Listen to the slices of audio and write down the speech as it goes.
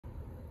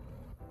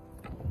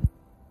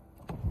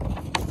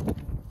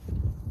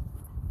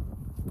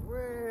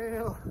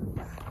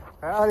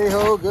Howdy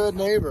ho, good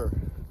neighbor.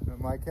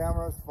 My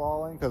camera's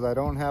falling because I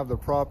don't have the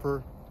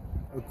proper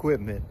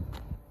equipment.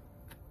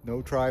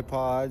 No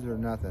tripods or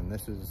nothing.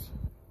 This is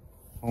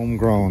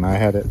homegrown. I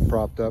had it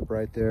propped up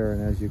right there,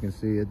 and as you can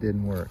see, it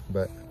didn't work.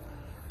 But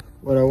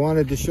what I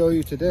wanted to show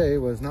you today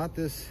was not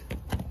this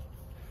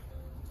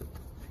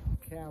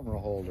camera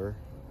holder,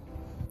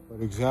 but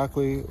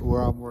exactly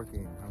where I'm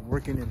working. I'm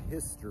working in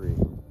history.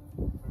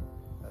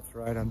 That's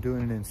right, I'm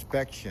doing an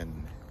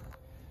inspection.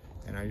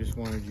 And I just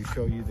wanted to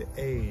show you the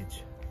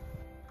age.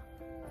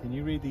 Can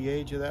you read the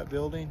age of that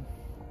building?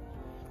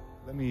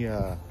 Let me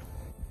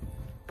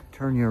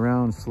turn you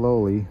around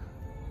slowly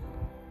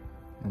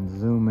and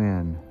zoom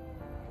in.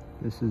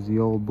 This is the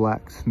old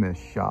blacksmith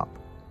shop,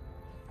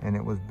 and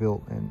it was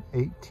built in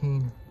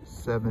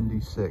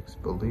 1876.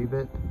 Believe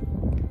it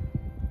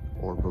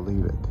or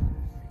believe it,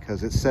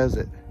 because it says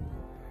it.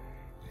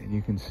 And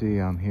you can see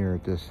I'm here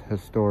at this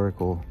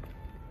historical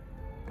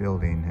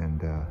building,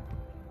 and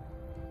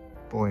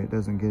boy, it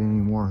doesn't get any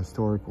more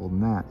historical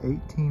than that.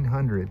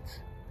 1800s.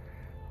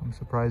 I'm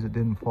surprised it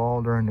didn't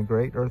fall during the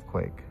Great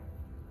Earthquake.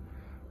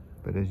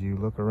 But as you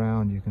look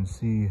around, you can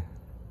see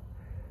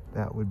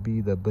that would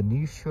be the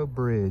Benicia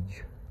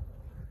Bridge.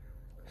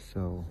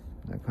 So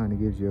that kind of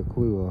gives you a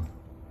clue of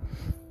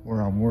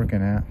where I'm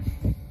working at.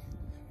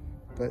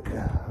 But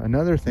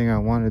another thing I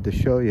wanted to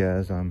show you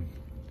as I'm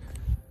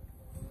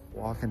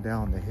walking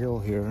down the hill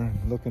here,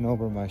 looking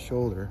over my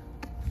shoulder,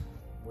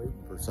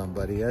 waiting for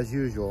somebody, as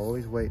usual,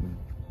 always waiting.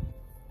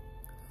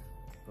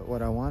 But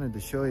what I wanted to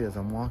show you as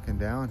I'm walking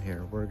down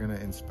here, we're going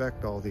to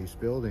inspect all these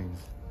buildings.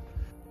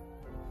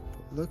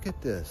 Look at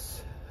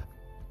this.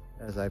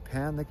 As I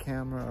pan the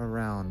camera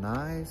around,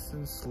 nice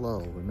and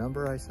slow.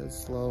 Remember I said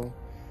slow?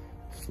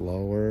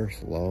 Slower,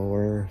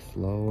 slower,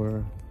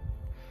 slower.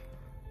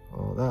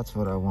 Oh, that's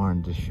what I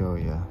wanted to show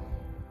you.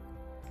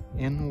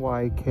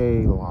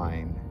 NYK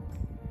line.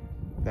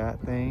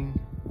 That thing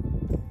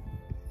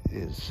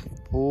is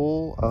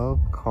full of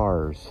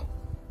cars.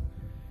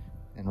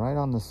 And right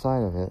on the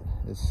side of it,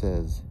 it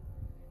says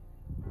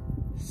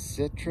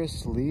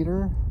Citrus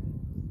Leader.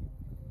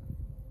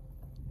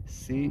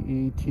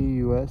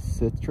 C-E-T-U-S,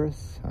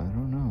 Citrus, I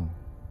don't know.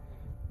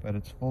 But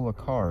it's full of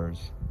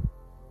cars.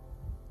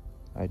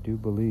 I do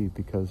believe,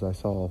 because I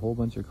saw a whole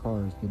bunch of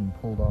cars getting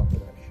pulled off of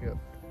that ship.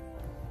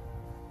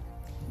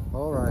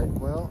 All right,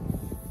 well,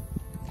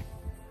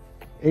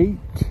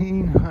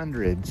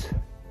 1800s.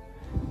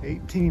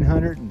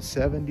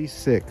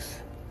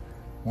 1876.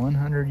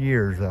 100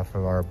 years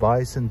after our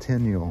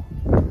bicentennial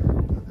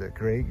of the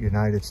great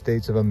United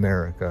States of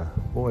America.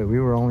 Boy, we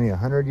were only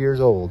 100 years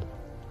old,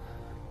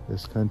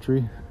 this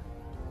country.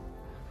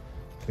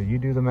 So you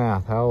do the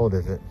math. How old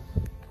is it?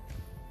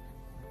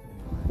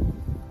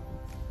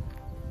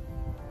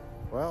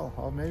 Well,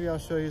 maybe I'll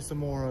show you some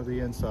more of the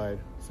inside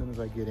as soon as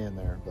I get in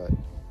there. But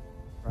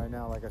right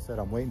now, like I said,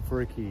 I'm waiting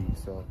for a key.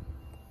 So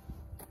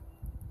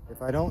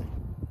if I don't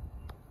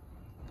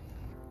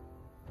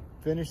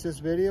finish this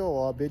video,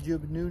 I'll bid you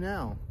adieu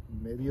now.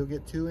 Maybe you'll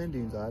get two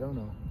endings, I don't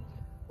know.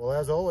 Well,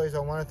 as always, I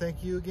want to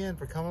thank you again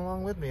for coming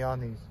along with me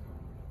on these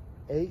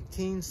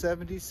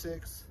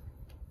 1876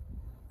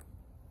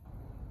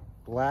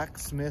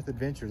 blacksmith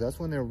adventures. That's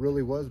when there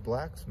really was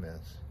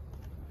blacksmiths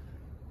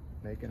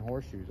making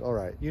horseshoes. All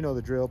right, you know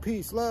the drill.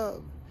 Peace,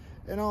 love,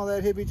 and all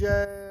that hippie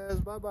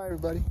jazz. Bye-bye,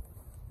 everybody.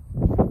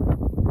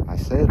 I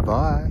said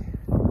bye.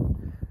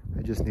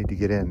 I just need to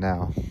get in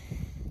now.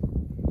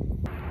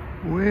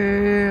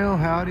 Well,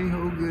 howdy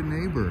ho, good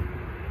neighbor.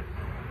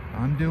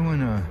 I'm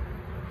doing a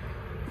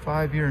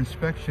 5-year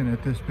inspection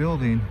at this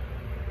building,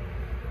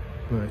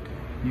 but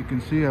you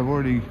can see I've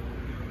already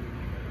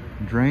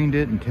drained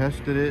it and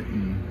tested it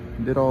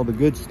and did all the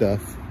good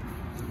stuff.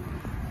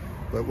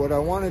 But what I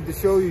wanted to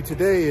show you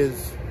today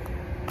is,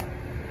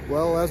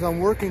 well, as I'm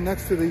working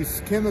next to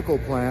these chemical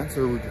plants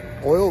or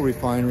oil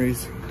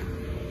refineries,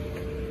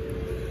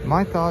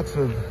 my thoughts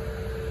of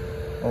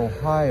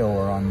Ohio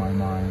are on my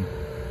mind.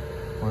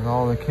 With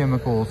all the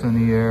chemicals in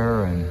the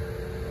air, and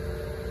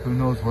who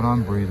knows what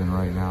I'm breathing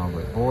right now.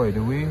 But boy,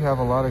 do we have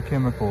a lot of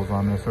chemicals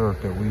on this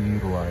earth that we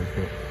utilize.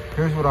 But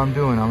here's what I'm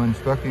doing. I'm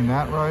inspecting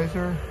that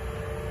riser,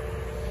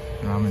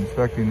 and I'm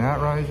inspecting that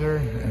riser,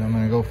 and I'm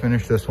gonna go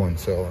finish this one.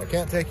 So I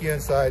can't take you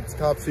inside, it's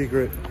top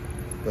secret,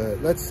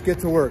 but let's get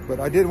to work. But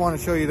I did want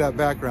to show you that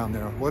background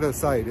there. What a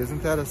sight,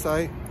 isn't that a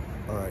sight?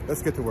 All right,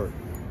 let's get to work.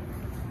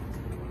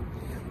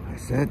 I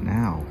said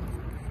now.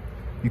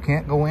 You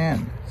can't go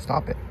in,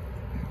 stop it.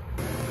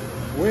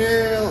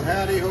 Well,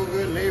 howdy ho,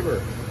 good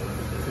neighbor.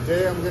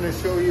 Today I'm going to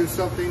show you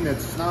something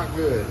that's not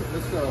good.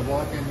 Let's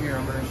walk in here.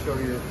 I'm going to show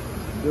you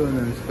doing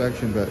an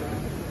inspection, but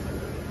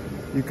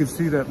you can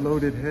see that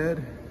loaded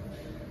head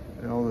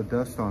and all the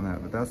dust on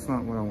that, but that's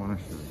not what I want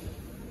to show you.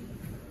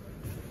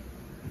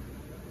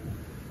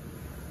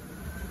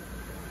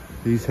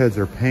 These heads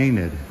are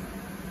painted,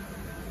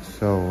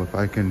 so if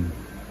I can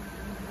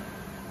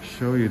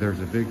show you, there's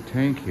a big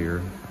tank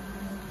here.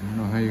 I don't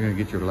know how you're going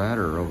to get your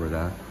ladder over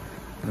that.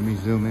 Let me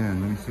zoom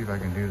in. Let me see if I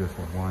can do this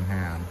with one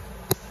hand.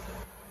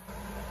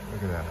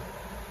 Look at that.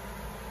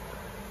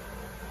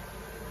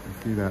 You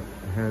see that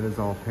head is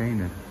all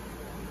painted.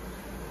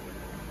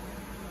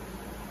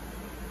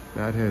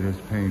 That head is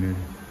painted.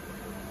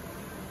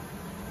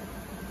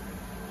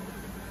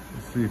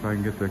 Let's see if I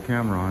can get the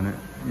camera on it.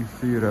 You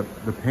see it up,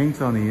 the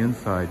paint's on the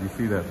inside. You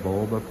see that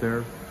bulb up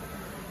there?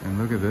 And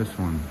look at this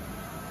one.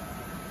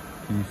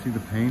 Can you see the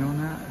paint on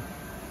that?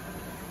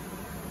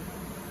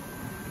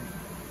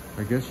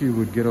 I guess you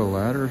would get a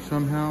ladder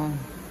somehow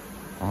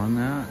on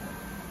that.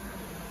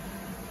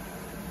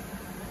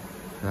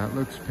 That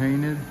looks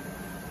painted.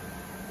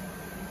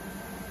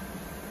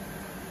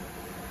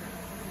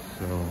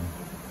 So,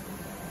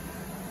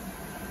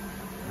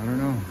 I don't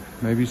know,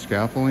 maybe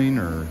scaffolding,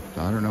 or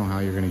I don't know how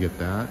you're gonna get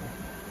that.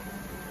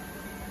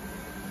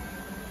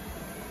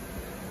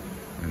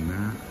 And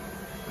that.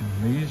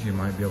 And these you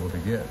might be able to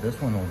get. This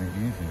one will be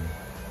easy.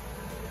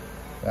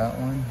 That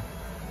one.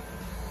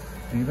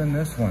 Even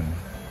this one.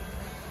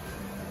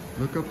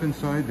 Look up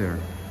inside there.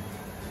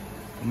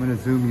 I'm gonna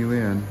zoom you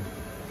in.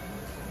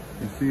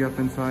 You see up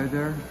inside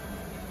there?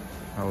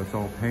 How it's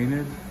all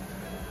painted?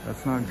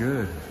 That's not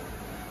good.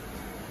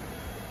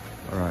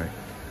 All right.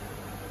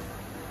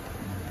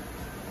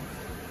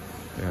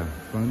 Yeah,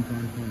 fun.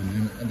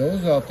 And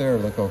those out there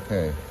look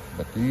okay,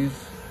 but these,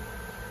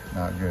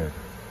 not good.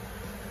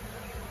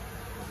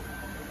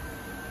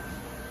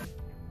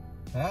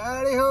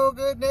 Howdy ho,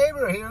 good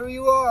neighbor, here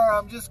you are.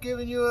 I'm just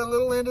giving you a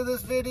little into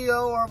this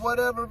video or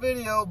whatever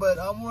video, but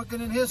I'm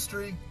working in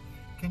history.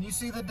 Can you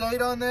see the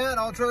date on that?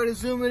 I'll try to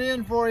zoom it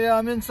in for you.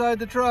 I'm inside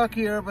the truck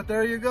here, but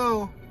there you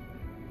go.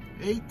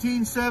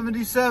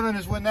 1877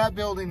 is when that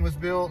building was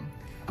built.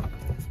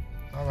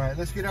 All right,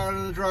 let's get out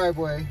of the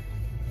driveway.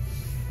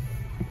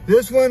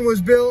 This one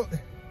was built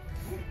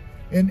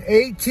in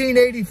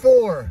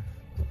 1884.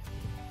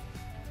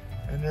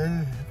 And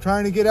they're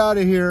trying to get out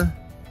of here.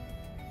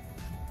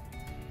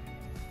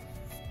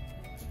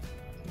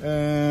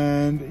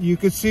 And you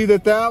could see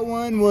that that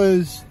one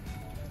was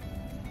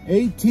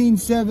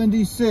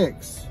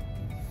 1876.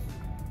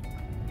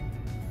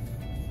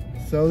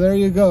 So there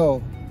you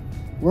go.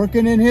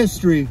 Working in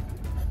history.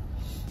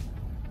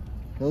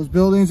 Those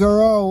buildings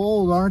are all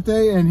old, aren't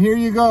they? And here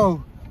you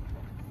go.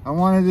 I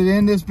wanted to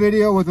end this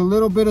video with a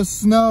little bit of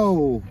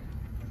snow.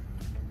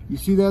 You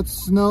see that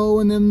snow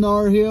in them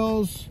Nar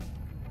Hills?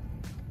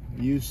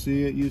 You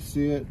see it, you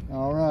see it.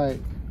 All right.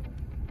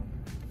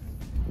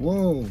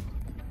 Whoa.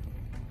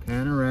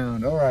 Pan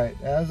around. All right,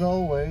 as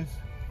always,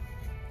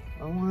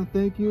 I want to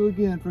thank you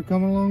again for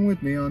coming along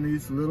with me on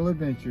these little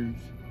adventures.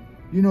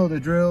 You know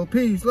the drill.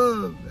 Peace,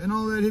 love, and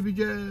all that hippie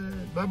jazz.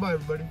 Bye-bye,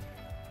 everybody.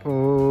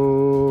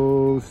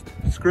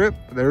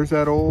 Postscript. There's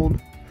that old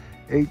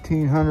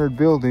 1800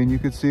 building. You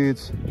could see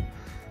it's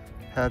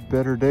had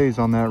better days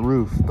on that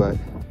roof, but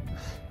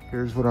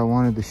here's what I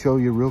wanted to show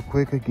you real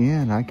quick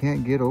again. I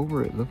can't get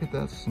over it. Look at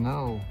that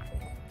snow.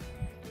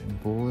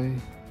 And boy,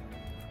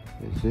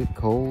 is it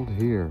cold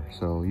here.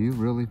 So you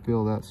really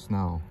feel that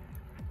snow.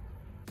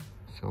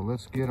 So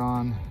let's get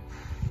on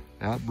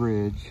that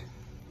bridge,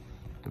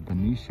 the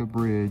Benicia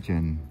Bridge,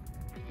 and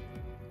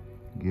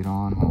get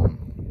on home.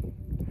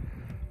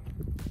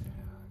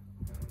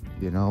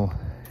 You know,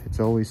 it's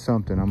always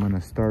something. I'm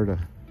gonna start a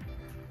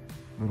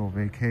little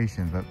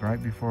vacation, but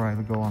right before I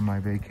go on my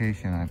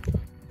vacation, I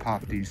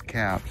pop these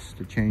caps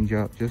to change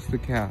up just the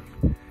cap,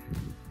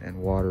 and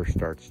water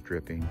starts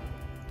dripping.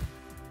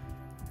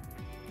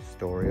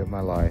 Story of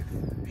my life.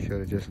 Should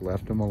have just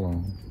left them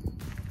alone.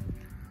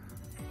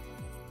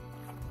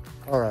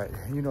 All right,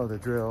 you know the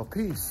drill.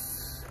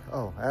 Peace.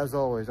 Oh, as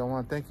always, I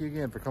want to thank you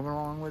again for coming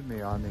along with me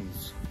on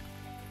these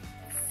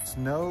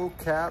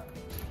snow-capped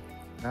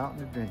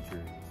mountain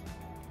adventures.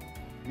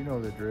 You know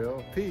the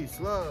drill. Peace,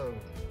 love,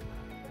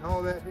 and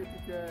all that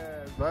hippie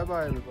jazz.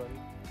 Bye-bye, everybody.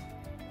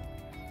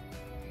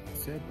 I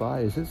said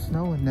bye. Is it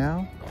snowing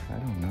now? I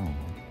don't know.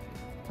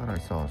 I thought I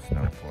saw a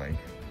snowflake.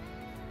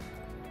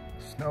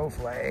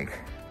 Snowflake.